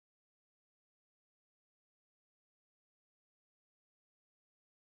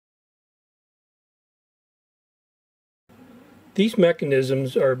These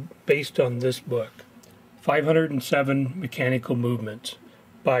mechanisms are based on this book, 507 Mechanical Movements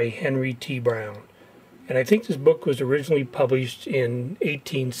by Henry T. Brown. And I think this book was originally published in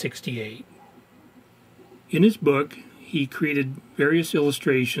 1868. In his book, he created various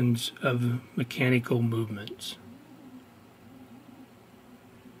illustrations of mechanical movements,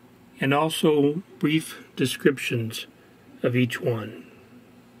 and also brief descriptions of each one.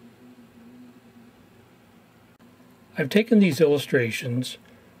 I've taken these illustrations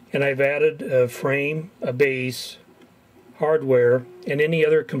and I've added a frame, a base, hardware, and any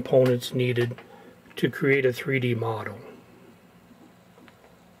other components needed to create a 3D model.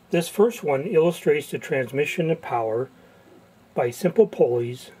 This first one illustrates the transmission of power by simple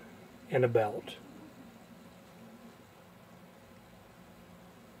pulleys and a belt.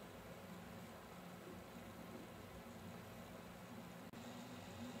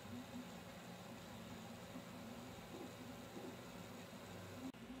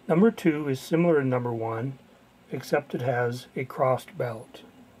 Number 2 is similar to number 1, except it has a crossed belt.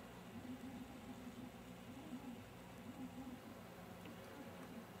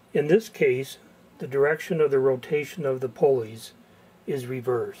 In this case, the direction of the rotation of the pulleys is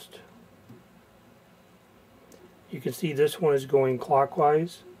reversed. You can see this one is going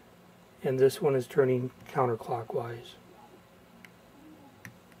clockwise and this one is turning counterclockwise.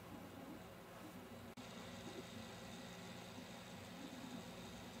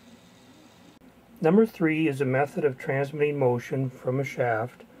 Number 3 is a method of transmitting motion from a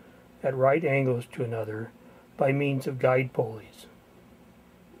shaft at right angles to another by means of guide pulleys.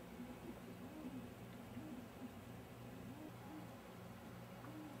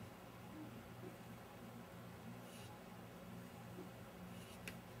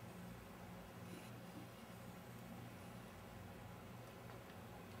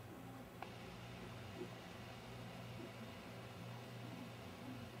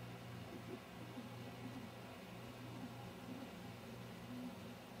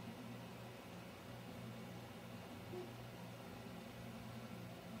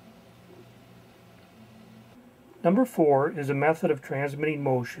 Number 4 is a method of transmitting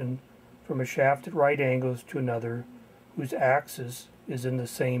motion from a shaft at right angles to another whose axis is in the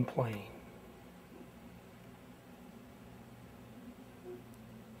same plane.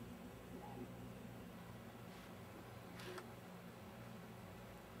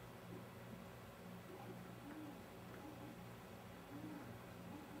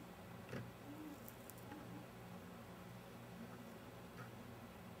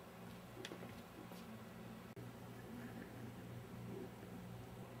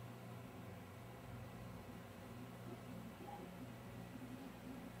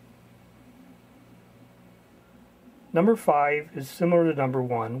 Number 5 is similar to number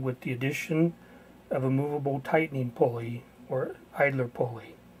 1 with the addition of a movable tightening pulley or idler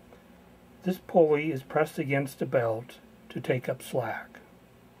pulley. This pulley is pressed against a belt to take up slack.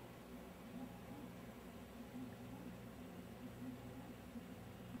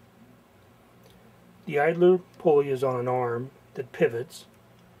 The idler pulley is on an arm that pivots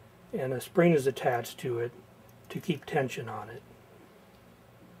and a spring is attached to it to keep tension on it.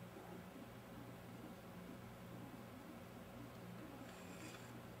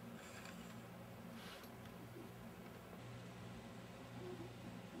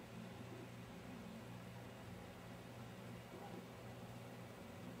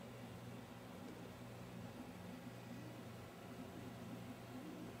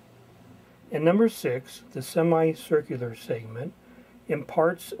 And number 6, the semicircular segment,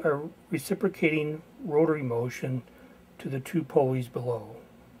 imparts a reciprocating rotary motion to the two pulleys below.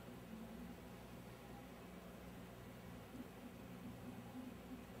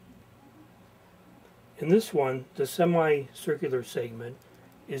 In this one, the semicircular segment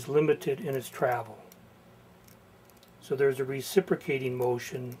is limited in its travel. So there's a reciprocating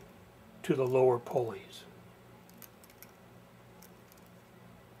motion to the lower pulleys.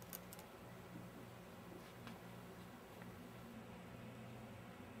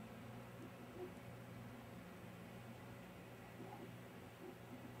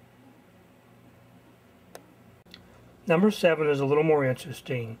 Number 7 is a little more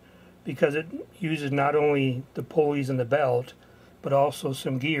interesting because it uses not only the pulleys and the belt, but also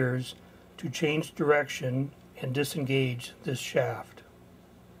some gears to change direction and disengage this shaft.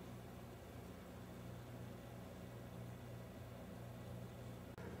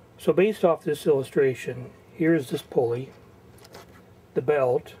 So based off this illustration, here is this pulley, the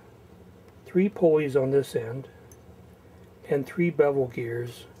belt, 3 pulleys on this end, and 3 bevel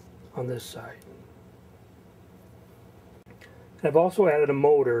gears on this side. I've also added a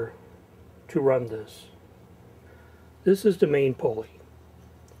motor to run this. This is the main pulley.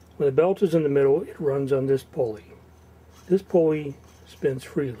 When the belt is in the middle, it runs on this pulley. This pulley spins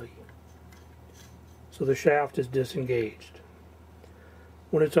freely, so the shaft is disengaged.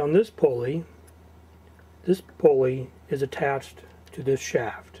 When it's on this pulley is attached to this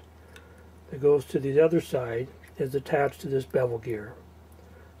shaft. That goes to the other side is attached to this bevel gear.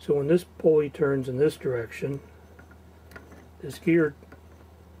 So when this pulley turns in this direction, this gear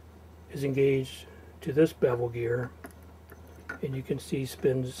is engaged to this bevel gear, and you can see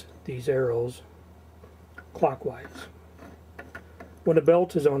spins these arrows clockwise. When the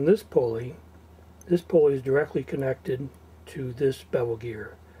belt is on this pulley is directly connected to this bevel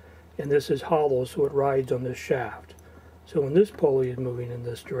gear, and this is hollow, so it rides on this shaft. So when this pulley is moving in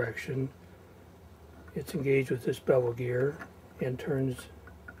this direction, it's engaged with this bevel gear and turns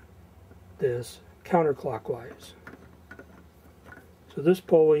this counterclockwise. So this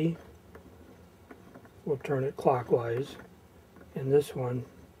pulley will turn it clockwise, and this one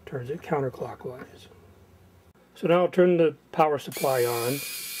turns it counterclockwise. So now I'll turn the power supply on,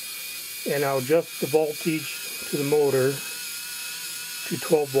 and I'll adjust the voltage to the motor to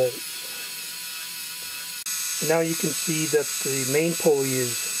 12 volts. And now you can see that the main pulley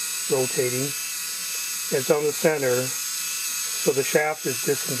is rotating. It's on the center, so the shaft is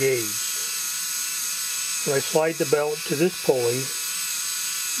disengaged. When I slide the belt to this pulley,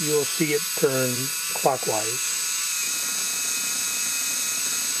 you'll see it turn clockwise.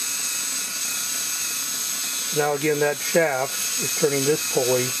 Now again, that shaft is turning this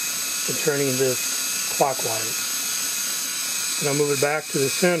pulley and turning this clockwise. And I'll move it back to the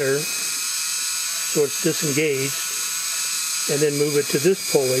center so it's disengaged, and then move it to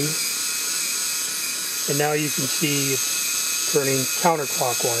this pulley, and now you can see it's turning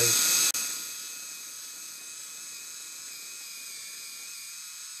counterclockwise.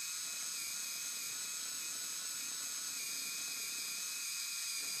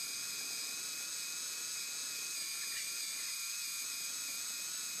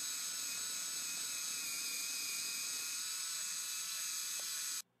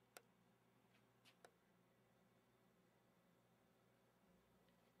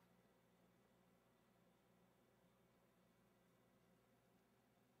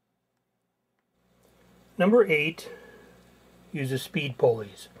 Number 8 uses speed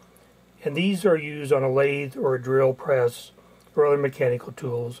pulleys, and these are used on a lathe or a drill press or other mechanical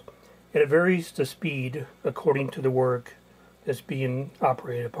tools, and it varies the speed according to the work that's being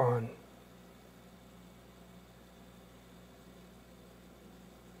operated upon.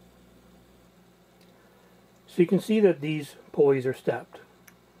 So you can see that these pulleys are stepped,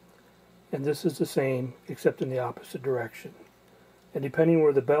 and this is the same except in the opposite direction. And depending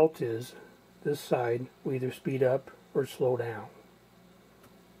where the belt is, this side will either speed up or slow down.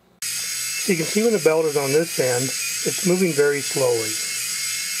 So you can see when the belt is on this end, it's moving very slowly.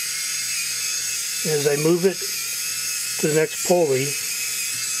 As I move it to the next pulley,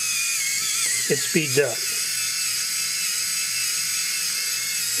 it speeds up.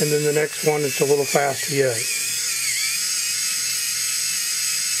 And then the next one, it's a little faster yet.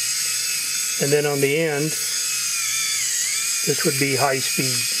 And then on the end, this would be high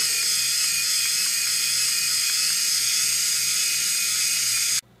speed.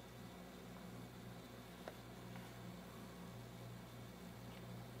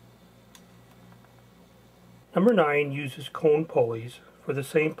 Number 9 uses cone pulleys for the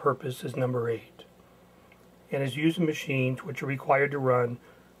same purpose as number 8, and is used in machines which are required to run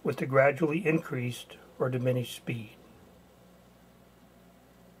with the gradually increased or diminished speed.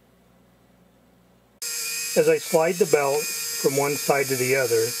 As I slide the belt from one side to the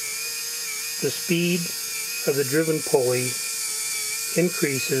other, the speed of the driven pulley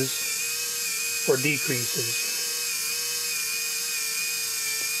increases or decreases.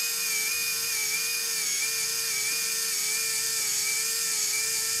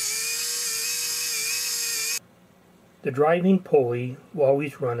 The driving pulley will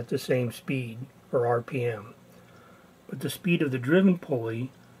always run at the same speed, or RPM, but the speed of the driven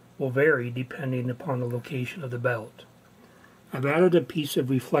pulley will vary depending upon the location of the belt. I've added a piece of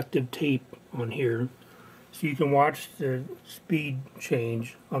reflective tape on here so you can watch the speed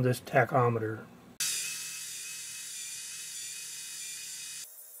change on this tachometer.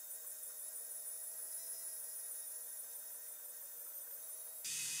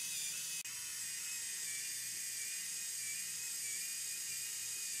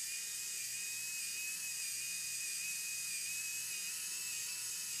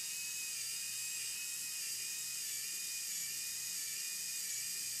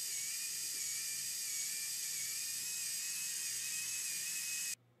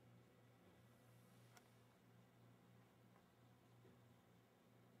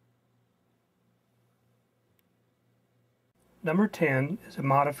 Number 10 is a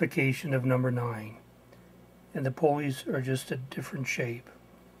modification of number 9, and the pulleys are just a different shape.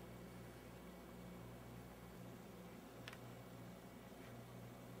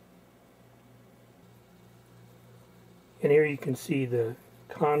 And here you can see the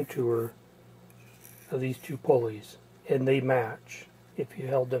contour of these two pulleys, and they match if you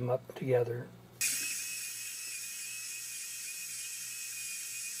held them up together.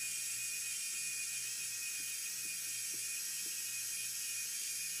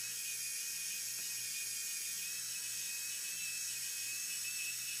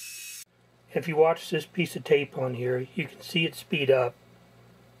 If you watch this piece of tape on here, you can see it speed up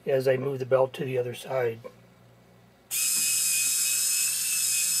as I move the belt to the other side.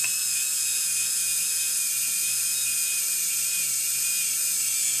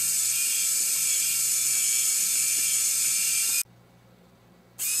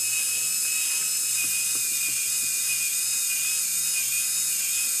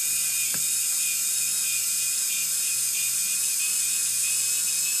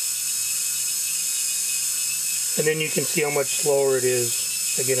 And then you can see how much slower it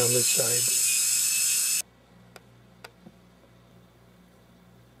is again on this side.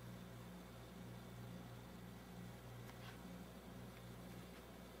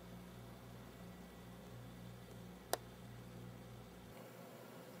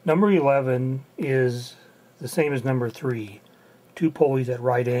 Number 11 is the same as number 3, two pulleys at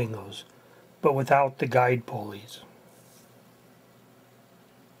right angles, but without the guide pulleys.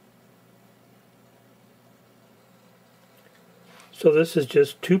 So this is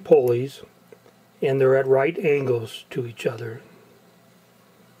just two pulleys, and they're at right angles to each other.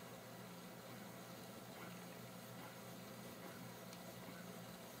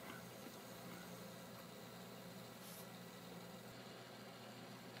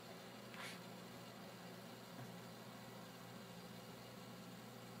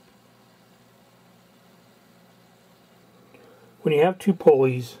 When you have two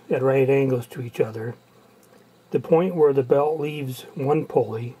pulleys at right angles to each other, the point where the belt leaves one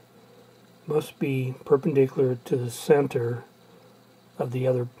pulley must be perpendicular to the center of the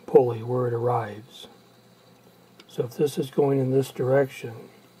other pulley where it arrives. So if this is going in this direction,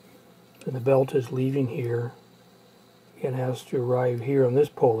 then the belt is leaving here and has to arrive here on this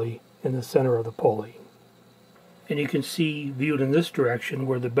pulley in the center of the pulley. And you can see, viewed in this direction,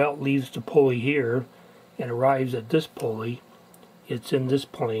 where the belt leaves the pulley here and arrives at this pulley, it's in this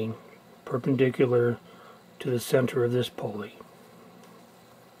plane, perpendicular to the center of this pulley.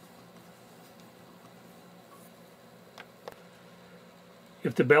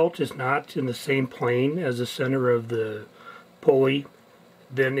 If the belt is not in the same plane as the center of the pulley,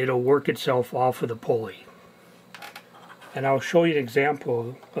 then it'll work itself off of the pulley. And I'll show you an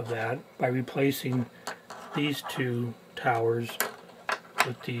example of that by replacing these two towers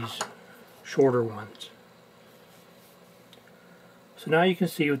with these shorter ones. So now you can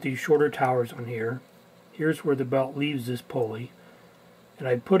see with these shorter towers on here, here's where the belt leaves this pulley, and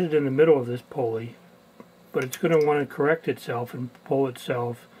I put it in the middle of this pulley, but it's going to want to correct itself and pull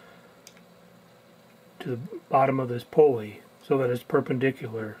itself to the bottom of this pulley so that it's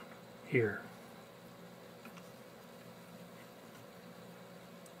perpendicular here.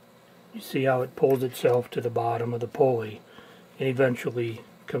 You see how it pulls itself to the bottom of the pulley and eventually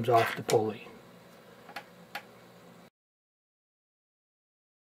comes off the pulley.